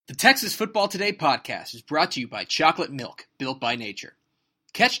The Texas Football Today podcast is brought to you by Chocolate Milk, built by nature.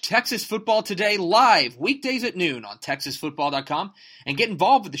 Catch Texas Football Today live weekdays at noon on TexasFootball.com and get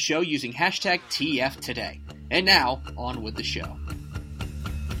involved with the show using hashtag TFToday. And now, on with the show.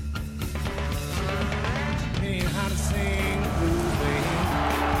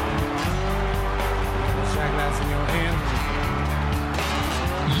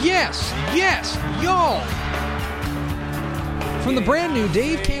 Yes, y'all! From the brand new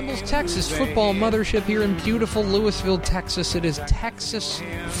Dave Campbell's Texas Football Mothership here in beautiful Lewisville, Texas, it is Texas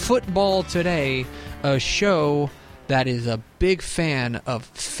Football Today, a show that is a big fan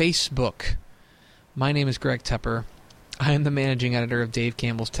of Facebook. My name is Greg Tepper. I am the managing editor of Dave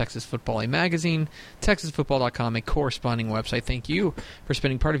Campbell's Texas Football, a magazine, TexasFootball.com, a corresponding website. Thank you for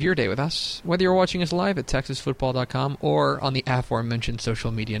spending part of your day with us, whether you're watching us live at TexasFootball.com or on the aforementioned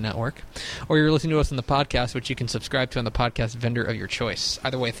social media network, or you're listening to us on the podcast, which you can subscribe to on the podcast vendor of your choice.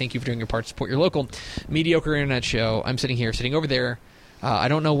 Either way, thank you for doing your part to support your local mediocre internet show. I'm sitting over there. I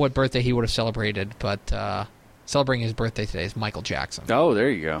don't know what birthday he would have celebrated, but celebrating his birthday today is Michael Jackson. Oh, there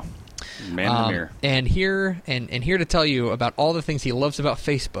you go. Man in the mirror. And here to tell you about all the things he loves about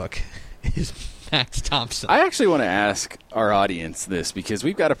Facebook is Max Thompson. I actually want to ask our audience this because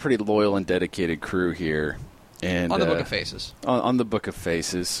we've got a pretty loyal and dedicated crew here. And on the Book of Faces. On the Book of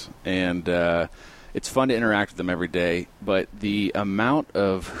Faces. And it's fun to interact with them every day. But the amount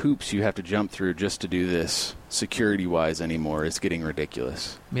of hoops you have to jump through just to do this security-wise anymore is getting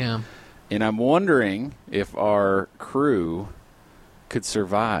ridiculous. Yeah. And I'm wondering if our crew could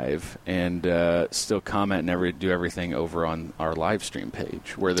survive and still comment and do everything over on our live stream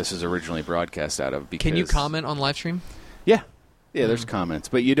page where this is originally broadcast out of. Because can you comment on live stream? Yeah, there's comments,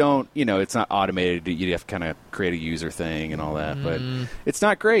 but you don't. It's not automated. You have to kind of create a user thing and all that, but it's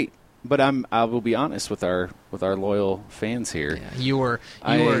not great. But I will be honest with our loyal fans here. Yeah, you were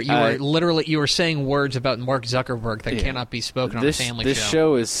saying words about Mark Zuckerberg that cannot be spoken on a family show. This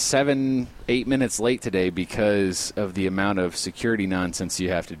show is 7-8 minutes late today because of the amount of security nonsense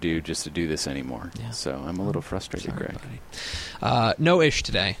you have to do just to do this anymore. Yeah. So I'm a little frustrated, Greg. No Ish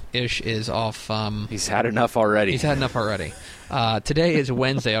today. Ish is off. He's had enough already. Today is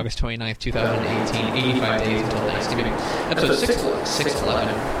Wednesday, August 29th, 2018, 85 days until Thanksgiving. Episode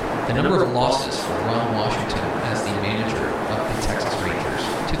 611. The number of losses for Ron Washington as the manager of the Texas Rangers.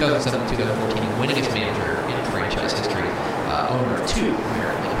 2007-2014, winningest manager in franchise history. Owner of 2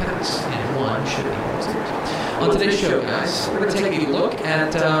 American League pennants and 1 Shipping World Series. On today's show, guys, we're going to take a look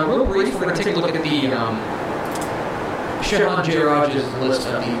at, real brief, we're going to take a look at the Shehan Jeyarajah's list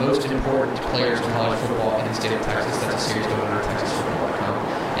of the most important players in college football in the state of Texas. That's a series going on at TexasFootball.com.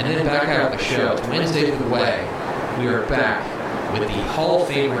 And then back out of the show, Wednesday of the way, we are back with the Hall of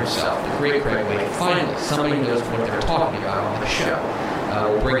Famer himself, the great Craig Wade. Finally, somebody knows what they're talking about on the show.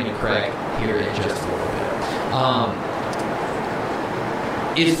 We'll bring in Craig here in just a little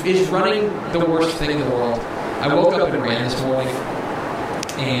bit. Is running the worst thing in the world? I woke up and ran this morning,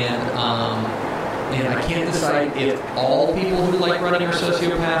 and I can't decide if all people who like running are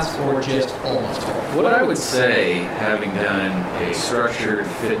sociopaths or just almost all. What I would say, having done a structured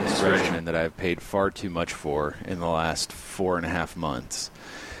fitness regimen that I've paid far too much for in the last 4.5 months,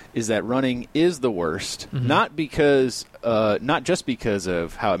 is that running is the worst. Mm-hmm. Not just because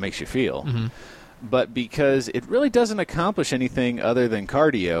of how it makes you feel, but because it really doesn't accomplish anything other than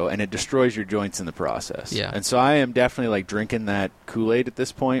cardio, and it destroys your joints in the process. Yeah. And so I am definitely drinking that Kool-Aid at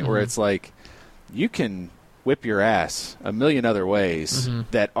this point, where it's you can whip your ass a million other ways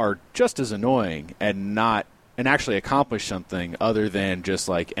that are just as annoying and actually accomplish something other than just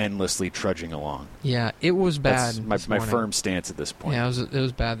endlessly trudging along. Yeah, it was bad. That's my firm stance at this point. Yeah, it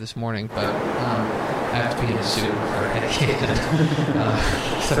was bad this morning, but I have to be in a suit or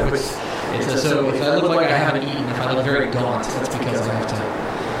so if I look like I haven't eaten, if I look very gaunt, that's because I have to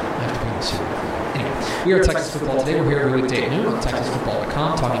be in a suit. Anyway, we are Texas Football Today. We're here every weekday at noon on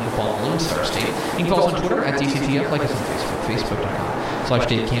TexasFootball.com, talking football in Lone Star State. You can follow us on Twitter at DCTF, like us on Facebook,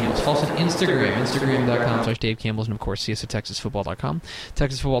 Facebook.com/Dave Campbell's. Follow us on Instagram.com/Dave Campbell's, and of course, see us at TexasFootball.com.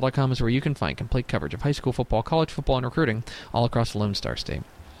 TexasFootball.com is where you can find complete coverage of high school football, college football, and recruiting all across the Lone Star State.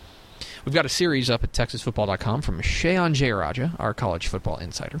 We've got a series up at TexasFootball.com from Shehan Jeyarajah, our college football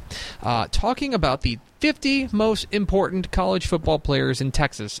insider, talking about the 50 most important college football players in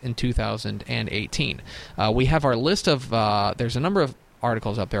Texas in 2018. We have our list of, there's a number of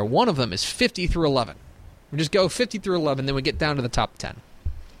articles up there. One of them is 50 through 11. We just go 50 through 11, then we get down to the top 10.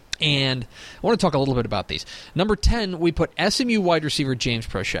 And I want to talk a little bit about these. Number 10, we put SMU wide receiver James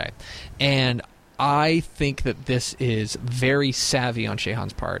Prochet. And I think that this is very savvy on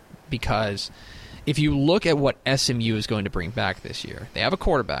Shehan's part, because if you look at what SMU is going to bring back this year, they have a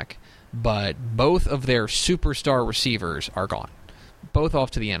quarterback, but both of their superstar receivers are gone. Both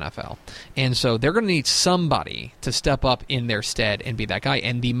off to the NFL. And so they're going to need somebody to step up in their stead and be that guy.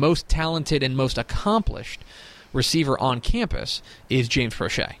 And the most talented and most accomplished receiver on campus is James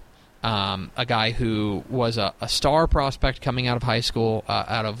Prochet, a guy who was a star prospect coming out of high school,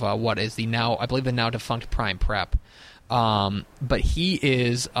 out of what is the now, I believe the now defunct Prime Prep. But he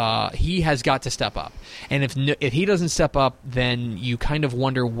has got to step up, and if he doesn't step up, then you kind of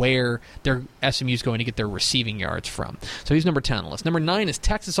wonder where their SMU is going to get their receiving yards from. So he's number 10 on the list. Number 9 is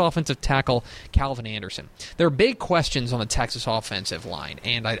Texas offensive tackle Calvin Anderson. There are big questions on the Texas offensive line,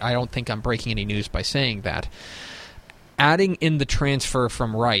 and I don't think I'm breaking any news by saying that. Adding in the transfer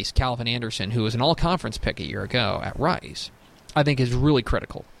from Rice, Calvin Anderson, who was an all-conference pick a year ago at Rice, I think is really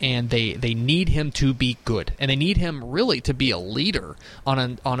critical, and they need him to be good, and they need him really to be a leader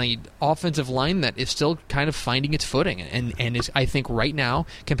on an offensive line that is still kind of finding its footing, and is, I think, right now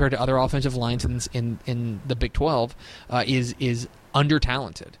compared to other offensive lines in the Big 12 is under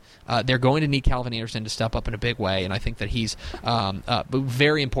talented. They're going to need Calvin Anderson to step up in a big way, and I think that he's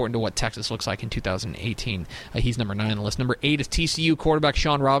very important to what Texas looks like in 2018. He's number 9 on the list. Number 8 is TCU quarterback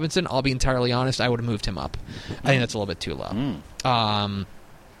Sean Robinson. I'll be entirely honest, I would have moved him up. I think that's a little bit too low.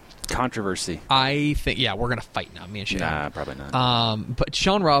 Controversy. I think, we're going to fight now, me and Shane. Nah, probably not. But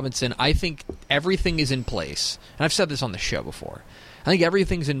Sean Robinson, I think everything is in place, and I've said this on the show before. I think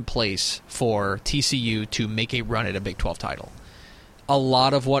everything's in place for TCU to make a run at a Big 12 title. A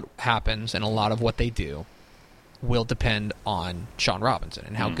lot of what happens and a lot of what they do will depend on Sean Robinson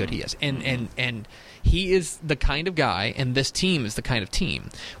and how good he is. And he is the kind of guy, and this team is the kind of team,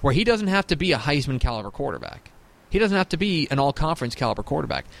 where he doesn't have to be a Heisman caliber quarterback. He doesn't have to be an all-conference caliber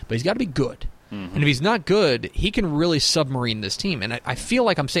quarterback, but he's got to be good. And if he's not good, he can really submarine this team. And I feel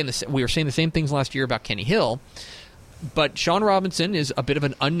like we were saying the same things last year about Kenny Hill, but Sean Robinson is a bit of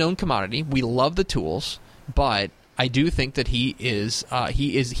an unknown commodity. We love the tools, but I do think that he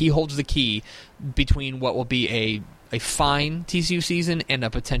holds the key between what will be a fine TCU season and a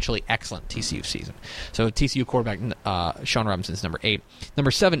potentially excellent TCU season. So TCU quarterback Sean Robinson is number 8.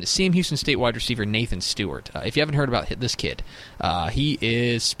 Number 7 is Sam Houston State wide receiver Nathan Stewart. If you haven't heard about this kid, he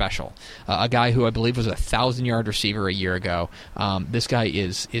is special. A guy who I believe was a 1,000-yard receiver a year ago. This guy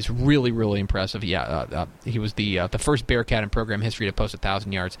is really, really impressive. He was the first Bearcat in program history to post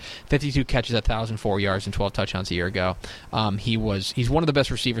 1,000 yards, 52 catches, 1,004 yards, and 12 touchdowns a year ago. He's one of the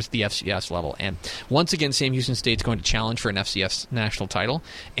best receivers at the FCS level. And once again, Sam Houston State's going to challenge for an FCS national title,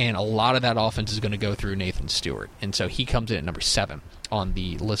 and a lot of that offense is going to go through Nathan Stewart. And so he comes in at number 7 on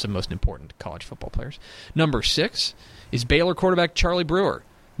the list of most important college football players. Number 6 is Baylor quarterback Charlie Brewer.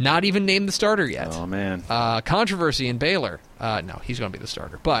 Not even named the starter yet. Oh, man. Controversy in Baylor. No, he's going to be the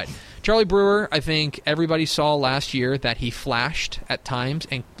starter. But Charlie Brewer, I think everybody saw last year that he flashed at times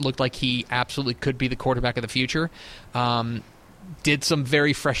and looked like he absolutely could be the quarterback of the future. Did some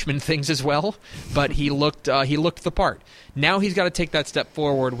very freshman things as well, but he looked the part. Now he's got to take that step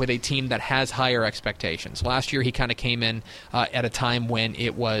forward with a team that has higher expectations. Last year he kind of came in at a time when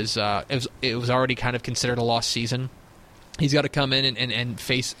it was already kind of considered a lost season. He's got to come in and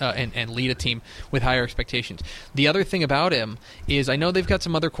face and lead a team with higher expectations. The other thing about him is I know they've got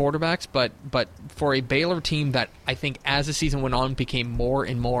some other quarterbacks, but for a Baylor team that I think as the season went on became more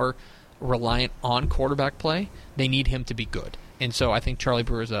and more reliant on quarterback play, they need him to be good. And so I think Charlie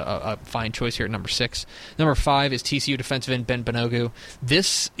Brewer is a fine choice here at number 6. Number 5 is TCU defensive end Ben Banogu.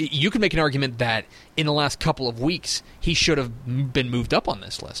 You can make an argument that in the last couple of weeks he should have been moved up on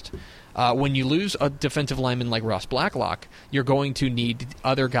this list. When you lose a defensive lineman like Ross Blacklock, you're going to need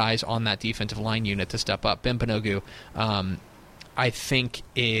other guys on that defensive line unit to step up. Ben Banogu, I think,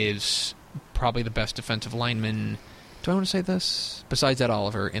 is probably the best defensive lineman. Do I want to say this? Besides Ed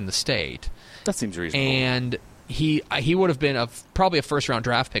Oliver in the state. That seems reasonable. And he would have been probably a first-round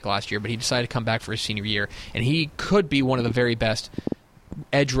draft pick last year, but he decided to come back for his senior year, and he could be one of the very best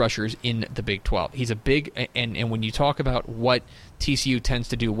edge rushers in the Big 12. He's a big, and when you talk about what TCU tends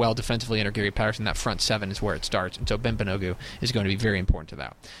to do well defensively under Gary Patterson, that front 7 is where it starts, and so Ben Banogu is going to be very important to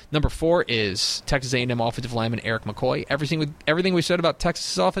that. Number 4 is Texas A&M offensive lineman Eric McCoy. Everything we said about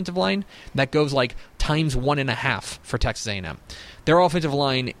Texas' offensive line, that goes like times 1.5 for Texas A&M. Their offensive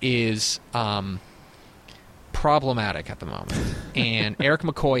line is problematic at the moment, and Eric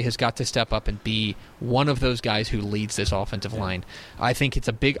McCoy has got to step up and be one of those guys who leads this offensive line. I think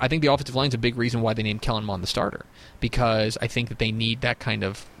the offensive line is a big reason why they named Kellen Mond the starter, because I think that they need that kind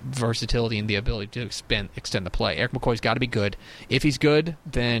of versatility and the ability to extend the play. Eric McCoy's got to be good. If he's good,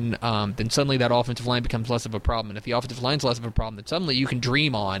 then suddenly that offensive line becomes less of a problem, and if the offensive line's less of a problem, then suddenly you can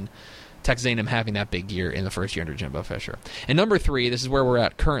dream on Texas A&M having that big year in the first year under Jimbo Fisher. And number 3, this is where we're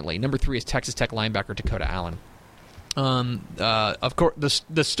at currently. Number 3 is Texas Tech linebacker Dakota Allen. Of course,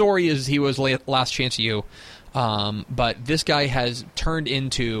 the story is he was last chance U. But this guy has turned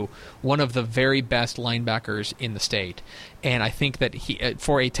into one of the very best linebackers in the state. And I think that he,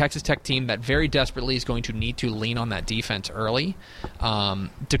 for a Texas Tech team that very desperately is going to need to lean on that defense early,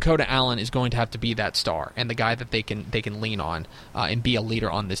 Dakota Allen is going to have to be that star and the guy that they can lean on and be a leader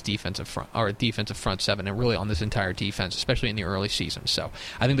on this defensive front seven and really on this entire defense, especially in the early season. So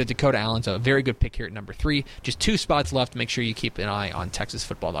I think that Dakota Allen's a very good pick here at number 3. Just 2 spots left. Make sure you keep an eye on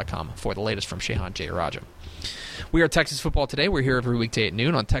TexasFootball.com for the latest from Shehan Jeyarajah. We are Texas Football Today. We're here every weekday at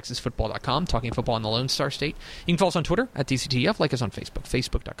noon on TexasFootball.com, talking football in the Lone Star State. You can follow us on Twitter at DCTF, like us on Facebook,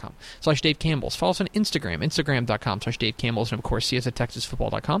 Facebook.com/Dave Campbell's. Follow us on Instagram, Instagram.com/Dave Campbell's, and of course, see us at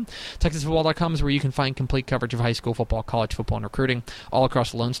TexasFootball.com. TexasFootball.com is where you can find complete coverage of high school football, college football, and recruiting all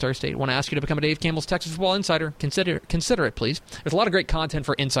across the Lone Star State. I want to ask you to become a Dave Campbell's Texas Football Insider. Consider it, please. There's a lot of great content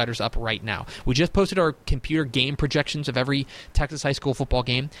for insiders up right now. We just posted our computer game projections of every Texas high school football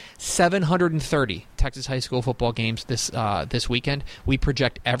game. 730 Texas high school football games this weekend. We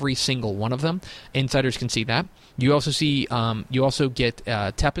project every single one of them. Insiders can see that. You also see. You also get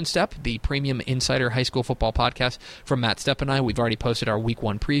Tep and Step, the premium insider high school football podcast from Matt Stepp and I. We've already posted our Week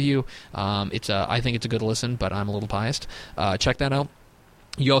 1 preview. I think it's a good listen, but I'm a little biased. Check that out.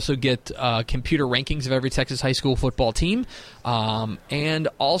 You also get computer rankings of every Texas high school football team and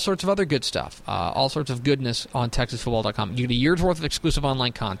all sorts of other good stuff, all sorts of goodness on TexasFootball.com. You get a year's worth of exclusive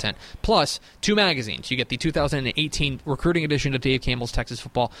online content, plus 2 magazines. You get the 2018 recruiting edition of Dave Campbell's Texas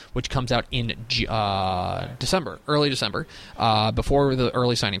Football, which comes out in early December, before the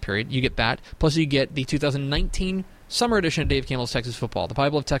early signing period. You get that, plus you get the 2019 summer edition of Dave Campbell's Texas Football, the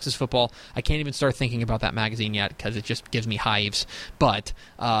Bible of Texas Football. I can't even start thinking about that magazine yet because it just gives me hives. But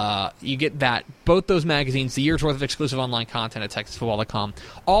you get that, both those magazines, the year's worth of exclusive online content at TexasFootball.com,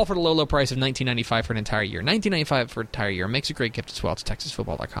 all for the low price of $19.95 for an entire year. $19.95 for an entire year makes a great gift as well to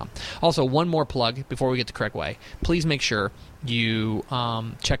TexasFootball.com. Also, one more plug before we get to Craig Way. Please make sure you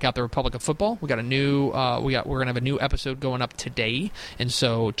check out the Republic of Football. We got a new we're gonna have a new episode going up today, and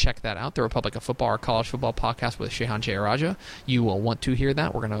so check that out. The Republic of Football, our college football podcast with Shehan Jeyarajah. You will want to hear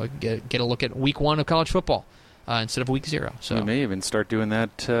that. We're gonna get a look at Week 1 of college football instead of Week 0. So we may even start doing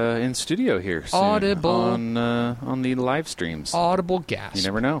that in studio here soon. Audible on the live streams. Audible gas. You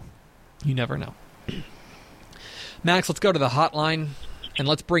never know. You never know. Max, let's go to the hotline. And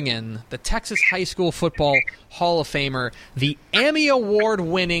let's bring in the Texas High School Football Hall of Famer, the Emmy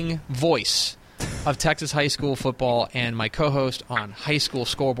Award-winning voice of Texas high school football, and my co-host on High School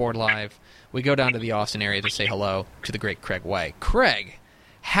Scoreboard Live. We go down to the Austin area to say hello to the great Craig Way. Craig,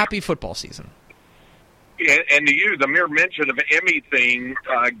 happy football season. And to you, the mere mention of Emmy thing,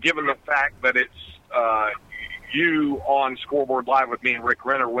 given the fact that it's you on Scoreboard Live with me and Rick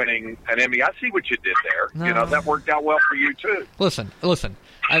Renner winning an Emmy, I see what you did there. No. You know, that worked out well for you, too. Listen.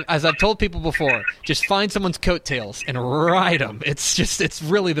 As I've told people before, just find someone's coattails and ride them. It's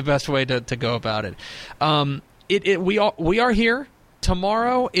really the best way to go about it. We are here.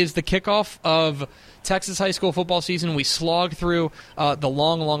 Tomorrow is the kickoff of Texas high school football season. We slog through the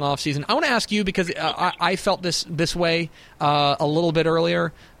long off season. I want to ask you, because I felt this way a little bit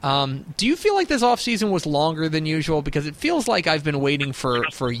earlier. Do you feel like this off season was longer than usual? Because it feels like I've been waiting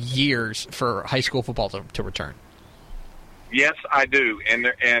for years for high school football to return. Yes, I do,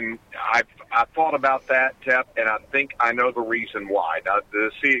 and I thought about that, Tep, and I think I know the reason why. Now,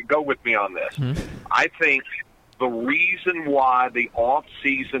 go with me on this. Mm-hmm. I think the reason why the off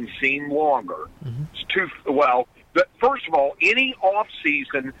season seemed longer is first of all, any off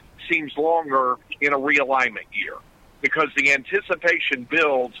season seems longer in a realignment year because the anticipation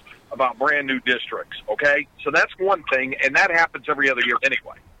builds about brand new districts. Okay, so that's one thing, and that happens every other year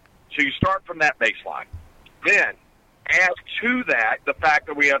anyway. So you start from that baseline. Then add to that the fact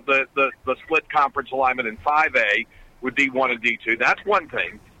that we have the split conference alignment in 5A with D1 and D2. That's one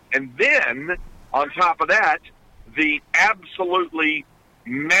thing, and then on top of that, the absolutely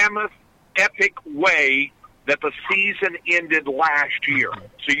mammoth, epic way that the season ended last year.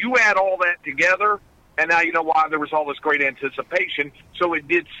 So you add all that together, and now you know why there was all this great anticipation. So it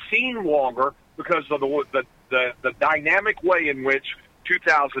did seem longer because of the dynamic way in which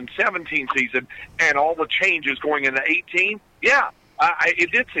 2017 season and all the changes going into 18. Yeah,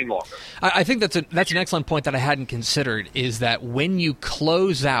 it did seem longer. I think that's an excellent point that I hadn't considered, is that when you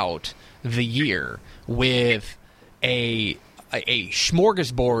close out the year with a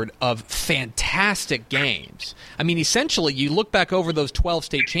smorgasbord of fantastic games. I mean, essentially, you look back over those 12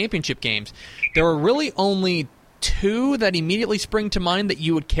 state championship games, there were really only two that immediately spring to mind that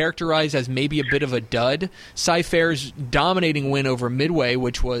you would characterize as maybe a bit of a dud. Cy-Fair's dominating win over Midway,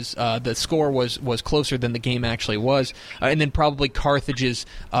 which was the score was closer than the game actually was, and then probably Carthage's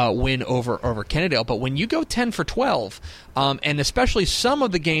win over Kennedale. But when you go 10 for 12, and especially some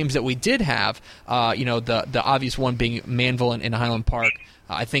of the games that we did have, the obvious one being Manville in Highland Park,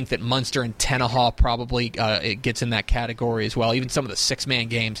 I think that Munster and Tenaha probably it gets in that category as well. Even some of the six-man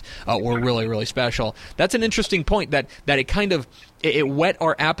games were really, really special. That's an interesting point that it kind of it whet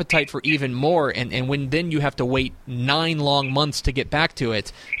our appetite for even more. And when then you have to wait 9 long months to get back to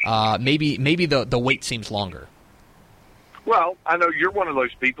it, maybe the wait seems longer. Well, I know you're one of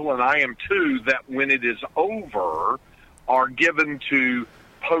those people, and I am too, that when it is over, are given to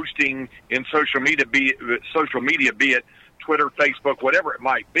posting in social media, be it Twitter, Facebook, whatever it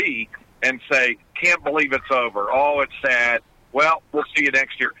might be, and say, can't believe it's over. Oh, it's sad. Well, we'll see you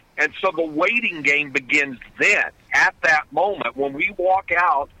next year. And so the waiting game begins then, at that moment, when we walk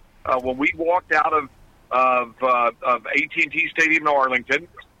out, when we walked out of AT&T Stadium in Arlington,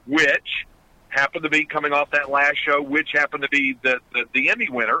 which happened to be coming off that last show, which happened to be the Emmy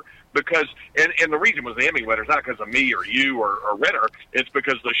winner, because, and the reason was the Emmy winner, it's not because of me or you or Ritter, it's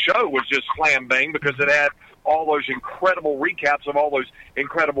because the show was just slam bang, because it had all those incredible recaps of all those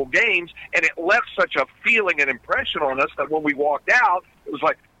incredible games, and it left such a feeling and impression on us that when we walked out, it was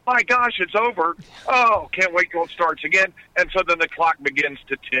like, my gosh, it's over. Oh, can't wait till it starts again. And so then the clock begins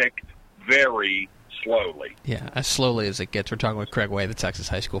to tick very slowly. Yeah, as slowly as it gets. We're talking with Craig Way, the Texas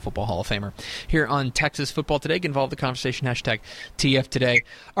High School Football Hall of Famer, here on Texas Football Today. Get involved in the conversation, #TF Today.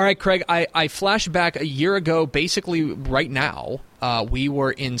 All right, Craig, I flash back a year ago, basically right now. We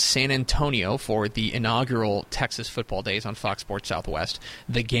were in San Antonio for the inaugural Texas Football Days on Fox Sports Southwest.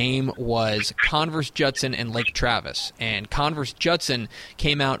 The game was Converse-Judson and Lake Travis, and Converse-Judson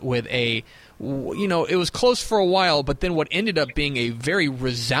came out with it was close for a while, but then what ended up being a very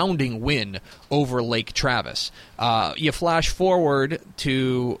resounding win over Lake Travis. You flash forward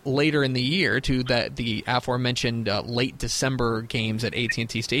to later in the year to the aforementioned late December games at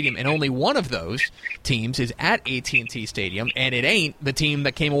AT&T Stadium, and only one of those teams is at AT&T Stadium, and it ain't the team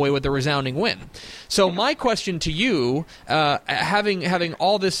that came away with the resounding win. So my question to you, having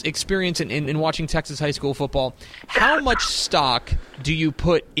all this experience in watching Texas high school football, how much stock do you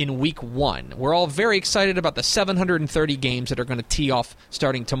put in week one? We're all very excited about the 730 games that are going to tee off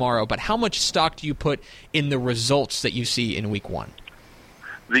starting tomorrow, but how much stock do you put in the results that you see in week one?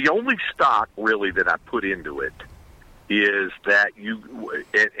 The only stock really that I put into it is that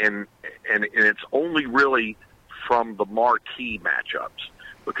and it's only really from the marquee matchups,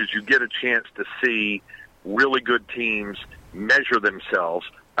 because you get a chance to see really good teams measure themselves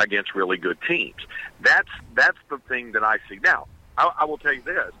against really good teams. That's the thing that I see. Now, I will tell you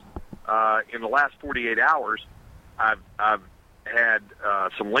this. In the last 48 hours, I've had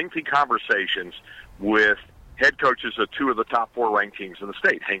some lengthy conversations with head coaches of 2 of the top 4 ranked teams in the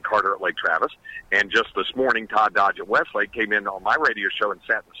state, Hank Carter at Lake Travis, and just this morning, Todd Dodge at Westlake came in on my radio show and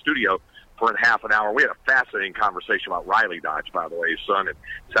sat in the studio for half an hour. We had a fascinating conversation about Riley Dodge, by the way, his son at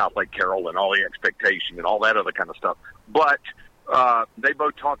South Lake Carroll, and all the expectation and all that other kind of stuff. But they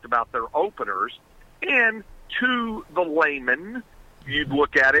both talked about their openers, and to the layman, you'd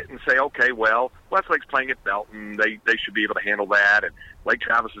look at it and say, okay, well, Westlake's playing at Belton. They should be able to handle that. And Lake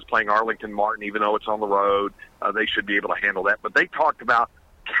Travis is playing Arlington Martin, even though it's on the road. They should be able to handle that. But they talked about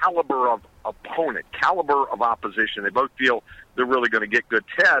caliber of opponent, caliber of opposition. They both feel they're really going to get good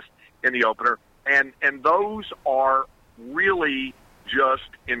tests in the opener. And those are really just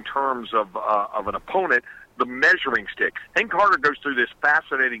in terms of an opponent, the measuring stick. Hank Carter goes through this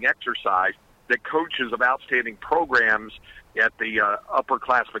fascinating exercise that coaches of outstanding programs at the upper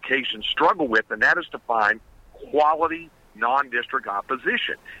classification struggle with, and that is to find quality non-district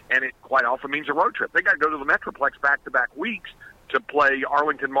opposition. And it quite often means a road trip. They got to go to the Metroplex back-to-back weeks to play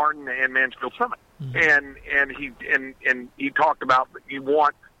Arlington Martin and Mansfield Summit. Mm-hmm. And he talked about that you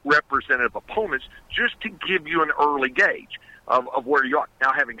want representative opponents just to give you an early gauge of where you are.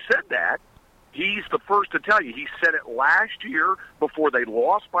 Now, having said that, he's the first to tell you. He said it last year before they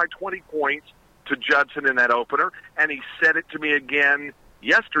lost by 20 points to Judson in that opener, and he said it to me again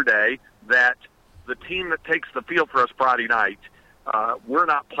yesterday that the team that takes the field for us Friday night, we're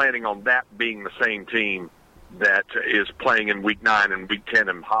not planning on that being the same team that is playing in Week 9 and Week 10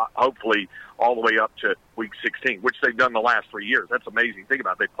 and hopefully all the way up to Week 16, which they've done the last 3 years. That's amazing. Think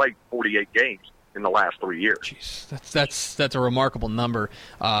about it. They played 48 games in the last 3 years. Jeez, that's a remarkable number.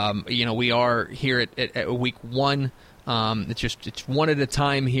 We are here at Week 1 It's one at a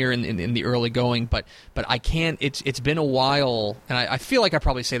time here in the early going, but I can't. It's been a while, and I feel like I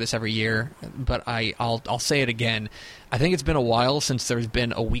probably say this every year, but I'll say it again. I think it's been a while since there's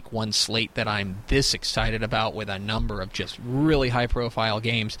been a Week 1 slate that I'm this excited about, with a number of just really high-profile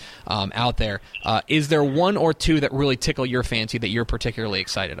games out there. Is there one or two that really tickle your fancy that you're particularly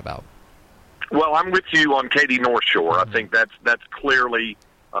excited about? Well, I'm with you on Katy North Shore. I think that's clearly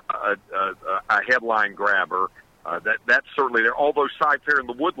a headline grabber. That's certainly there. Although Cy-Fair in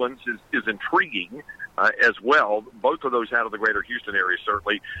the Woodlands is intriguing as well. Both of those out of the greater Houston area,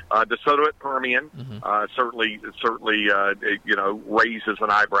 certainly. DeSoto at Permian certainly raises an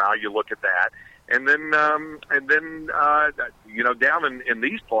eyebrow. You look at that, and then down in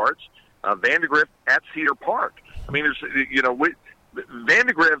these parts, Vandegrift at Cedar Park. I mean,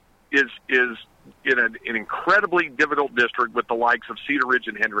 Vandegrift is in an incredibly difficult district with the likes of Cedar Ridge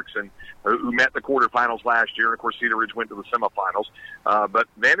and Hendrickson, who met the quarterfinals last year. And, of course, Cedar Ridge went to the semifinals. But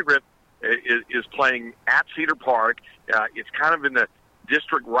Vandegrift is playing at Cedar Park. It's kind of in the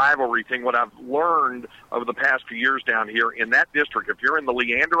district rivalry thing. What I've learned over the past few years down here in that district, if you're in the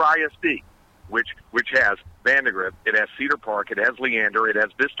Leander ISD, which has Vandegrift, it has Cedar Park, it has Leander, it has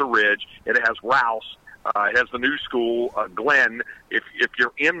Vista Ridge, it has Rouse, it has the new school, Glenn. If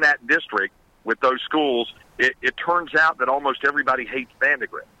you're in that district with those schools, it turns out that almost everybody hates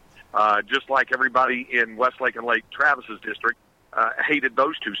Vandegrift, just like everybody in Westlake and Lake Travis's district hated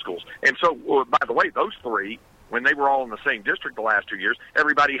those two schools. And so, by the way, those three, when they were all in the same district the last 2 years,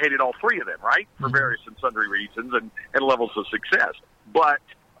 everybody hated all three of them, right, for various and sundry reasons and levels of success. But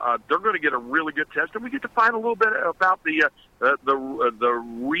they're going to get a really good test, and we get to find a little bit about the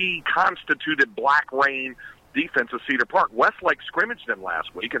reconstituted Black Rain defense of Cedar Park. Westlake scrimmaged them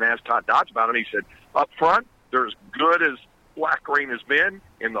last week, and asked Todd Dodge about it. He said, up front, they're as good as Black Rain has been.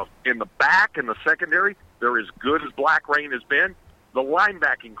 In the back, in the secondary, they're as good as Black Rain has been. The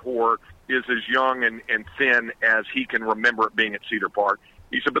linebacking core is as young and thin as he can remember it being at Cedar Park.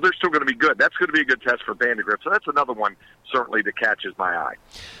 He said, but they're still going to be good. That's going to be a good test for Vandegrift. So that's another one, certainly, that catches my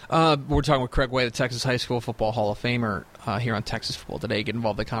eye. We're talking with Craig Way, the Texas High School Football Hall of Famer, here on Texas Football Today. Get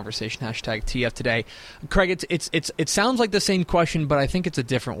involved in the conversation, #TF Today. Craig, it sounds like the same question, but I think it's a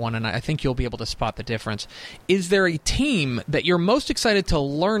different one, and I think you'll be able to spot the difference. Is there a team that you're most excited to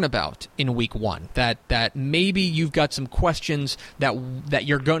learn about in Week 1? That maybe you've got some questions that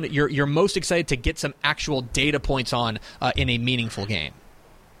you're most excited to get some actual data points on in a meaningful game?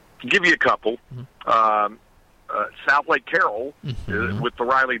 Give you a couple. South Lake Carroll with the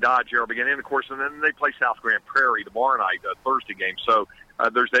Riley Dodge here beginning, of course, and then they play South Grand Prairie tomorrow night, Thursday game. So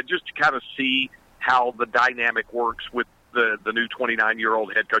there's that, just to kind of see how the dynamic works with the new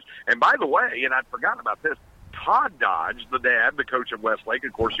 29-year-old head coach. And by the way, and I'd forgotten about this, Todd Dodge, the dad, the coach of Westlake,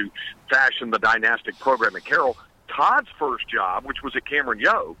 of course, who fashioned the dynastic program at Carroll, Todd's first job, which was at Cameron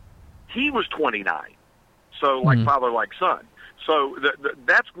Yo, he was 29. So like father, like son. So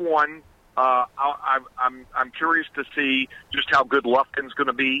that's one. I'm curious to see just how good Lufkin's going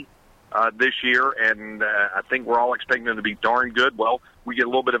to be this year, and I think we're all expecting them to be darn good. Well, we get a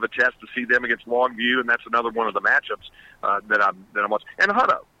little bit of a test to see them against Longview, and that's another one of the matchups that I'm watching. And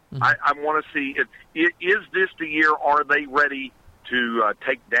Hutto, I want to see is this the year? Are they ready to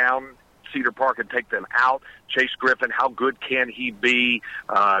take down Cedar Park and take them out? Chase Griffin, how good can he be?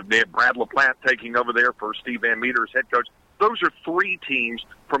 They have Brad LaPlante taking over there for Steve Van Meter as head coach. Those are three teams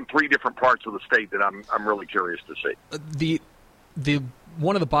from three different parts of the state that I'm really curious to see. The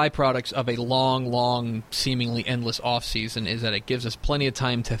one of the byproducts of a long, seemingly endless offseason is that it gives us plenty of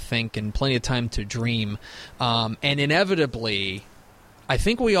time to think and plenty of time to dream. And inevitably, I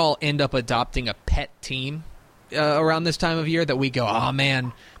think we all end up adopting a pet team around this time of year that we go, oh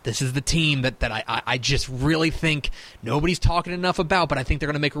man, this is the team that I just really think nobody's talking enough about, but I think they're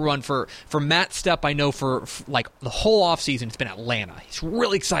going to make a run. For Matt Stepp, I know for like the whole offseason, it's been Atlanta. He's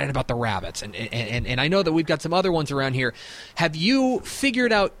really excited about the Rabbits, and I know that we've got some other ones around here. Have you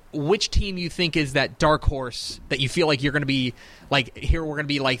figured out which team you think is that dark horse that you feel like you're going to be like, here we're going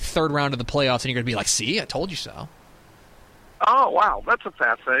to be like third round of the playoffs, and you're going to be like, see, I told you so? Oh, wow, that's a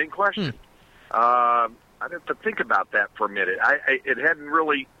fascinating question. I'd have to think about that for a minute. It hadn't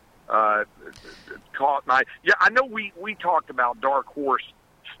really caught my... Yeah, I know we talked about dark horse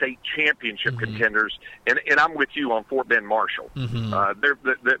state championship contenders, and I'm with you on Fort Bend Marshall.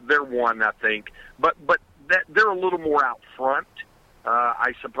 They're one, I think, but they're a little more out front,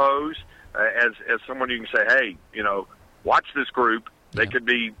 I suppose. As someone you can say, hey, watch this group. They could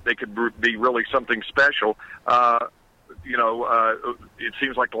be really something special. It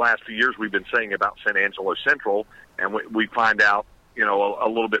seems like the last few years we've been saying about San Angelo Central, and we find out a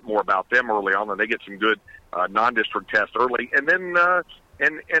little bit more about them early on, and they get some good non-district tests early, and then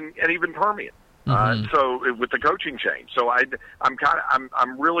and even Permian. So with the coaching change, so I'm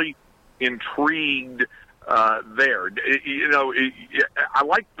really intrigued there. I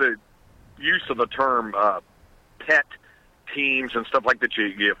like the use of the term pet teams and stuff like that.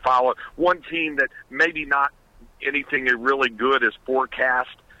 You follow one team that maybe not anything really good is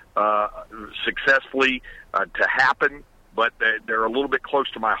forecast successfully to happen, but they're a little bit close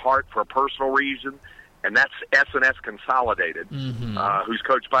to my heart for a personal reason, and that's S&S Consolidated, who's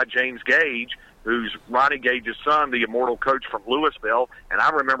coached by James Gage, who's Ronnie Gage's son, the immortal coach from Louisville. And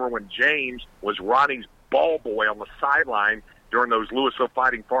I remember when James was Ronnie's ball boy on the sideline during those Louisville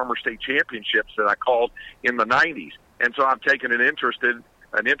Fighting Farmer State Championships that I called in the 90s. And so I've taken an interest in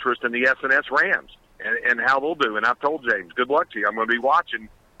the S&S Rams and how they'll do. And I've told James, good luck to you. I'm going to be watching,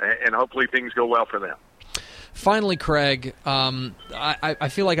 and hopefully things go well for them. Finally, Craig, I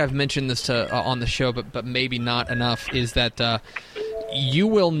feel like I've mentioned this on the show, but maybe not enough, is that you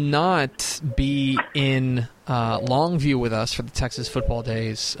will not be in Longview with us for the Texas Football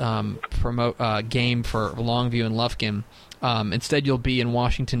Days game for Longview and Lufkin. Instead, you'll be in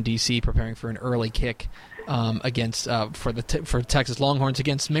Washington, D.C., preparing for an early kick for Texas Longhorns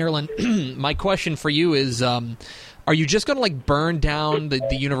against Maryland. My question for you is, are you just going to burn down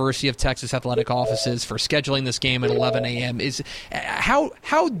the University of Texas athletic offices for scheduling this game at 11 a.m.?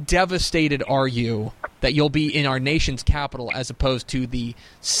 How devastated are you that you'll be in our nation's capital as opposed to the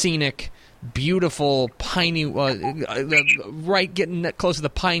scenic, beautiful, piney, right getting close to the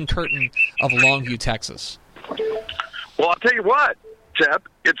pine curtain of Longview, Texas? Well, I'll tell you what, Jeb,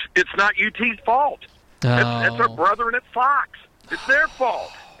 it's not UT's fault. That's our brethren at Fox. It's their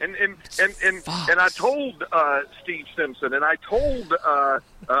fault. And I told Steve Simpson, and I told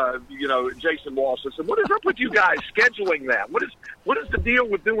Jason Walsh. I said, "What is up with you guys scheduling that? What is the deal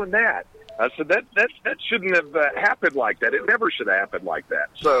with doing that?" I said that shouldn't have happened like that. It never should have happened like that.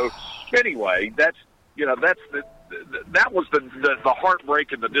 So anyway, that was the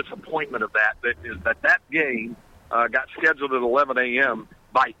heartbreak and the disappointment of that game got scheduled at 11 a.m.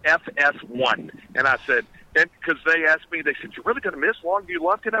 by FS1, and I said. And because they asked me, they said, "You're really going to miss Longview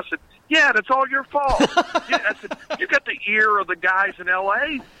Lufkin?" I said, "Yeah, that's all your fault." I said, "You got the ear of the guys in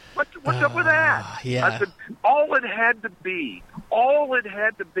L.A. What's up with that?" Yeah. I said, all it had to be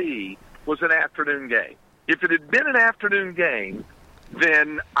was an afternoon game. If it had been an afternoon game,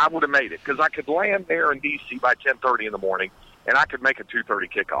 then I would have made it because I could land there in D.C. by 10:30 in the morning, and I could make a 2:30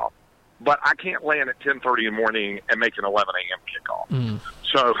 kickoff. But I can't land at 10:30 in the morning and make an 11 a.m. kickoff.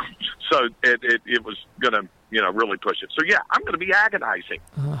 So it was going to really push it. So yeah, I'm going to be agonizing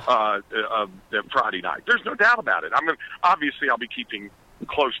Friday night. There's no doubt about it. Obviously I'll be keeping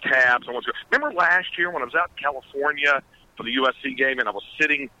close tabs on what's going. Remember last year when I was out in California for the USC game and I was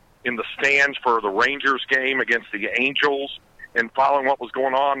sitting in the stands for the Rangers game against the Angels and following what was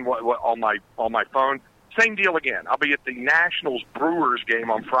going on on my phone. Same deal again. I'll be at the Nationals Brewers game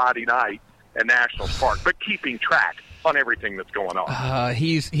on Friday night at Nationals Park, but keeping track on everything that's going on.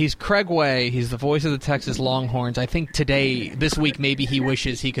 He's Craig Way. He's the voice of the Texas Longhorns. I think this week, maybe he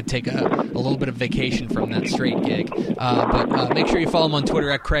wishes he could take a little bit of vacation from that straight gig. But make sure you follow him on Twitter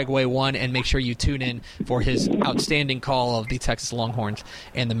at CraigWay1, and make sure you tune in for his outstanding call of the Texas Longhorns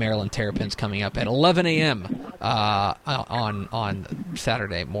and the Maryland Terrapins coming up at 11 a.m. On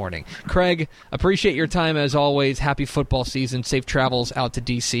Saturday morning. Craig, appreciate your time as always. Happy football season. Safe travels out to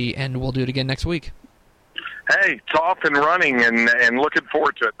D.C., and we'll do it again next week. Hey, it's off and running, and looking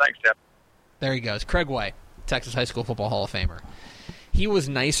forward to it. Thanks, Jeff. There he goes. Craig Way, Texas High School Football Hall of Famer. He was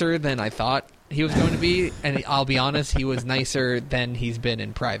nicer than I thought he was going to be, and I'll be honest, he was nicer than he's been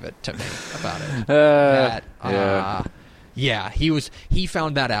in private to me about it. He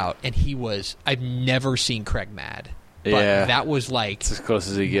found that out, and I've never seen Craig mad. But that was like it's as close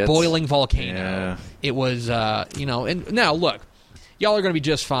as he gets. Boiling volcano. Yeah. It was, and now look, y'all are going to be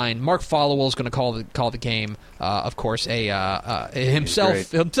just fine. Mark Followell is going to call the game. Of course,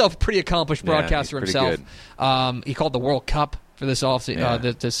 himself pretty accomplished broadcaster himself. He called the World Cup for this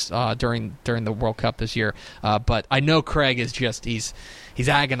during the World Cup this year. But I know Craig is he's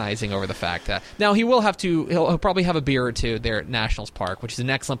agonizing over the fact that now he'll probably have a beer or two there at Nationals Park, which is an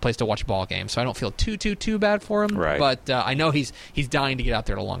excellent place to watch a ball game. So I don't feel too bad for him. Right. But I know he's dying to get out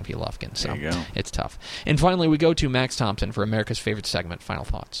there to Longview Lufkin. So there you go. It's tough. And finally, we go to Max Thompson for America's favorite segment. Final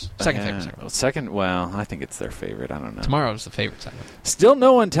thoughts. Favorite segment. Well, I think it's their favorite. I don't know. Tomorrow's the favorite segment. Still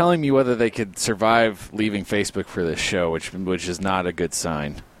no one telling me whether they could survive leaving Facebook for this show, which is not a good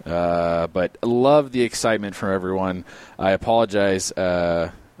sign. But love the excitement from everyone. I apologize.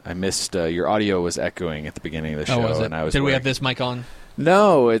 I missed your audio was echoing at the beginning of the show. Was it? And Did we have this mic on?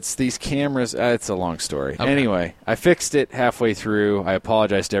 No, it's these cameras. It's a long story. Okay. Anyway, I fixed it halfway through. I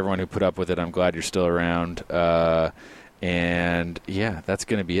apologize to everyone who put up with it. I'm glad you're still around. And yeah, that's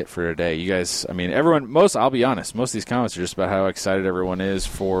going to be it for today. You guys, I mean, I'll be honest, most of these comments are just about how excited everyone is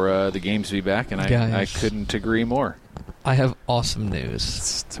for the games to be back, and I couldn't agree more. I have awesome news.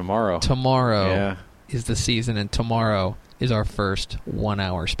 It's tomorrow. Tomorrow is the season, and tomorrow is our first 1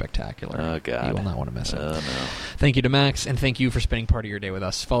 hour spectacular. Oh, God. You will not want to miss it. No. Thank you to Max, and thank you for spending part of your day with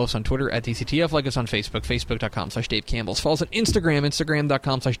us. Follow us on Twitter at DCTF, like us on Facebook, facebook.com/Dave Campbell's. Follow us on Instagram,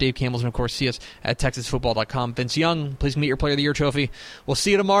 instagram.com/Dave Campbell's, and of course, see us at texasfootball.com. Vince Young, please meet your Player of the Year trophy. We'll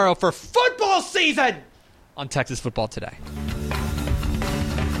see you tomorrow for football season on Texas Football Today.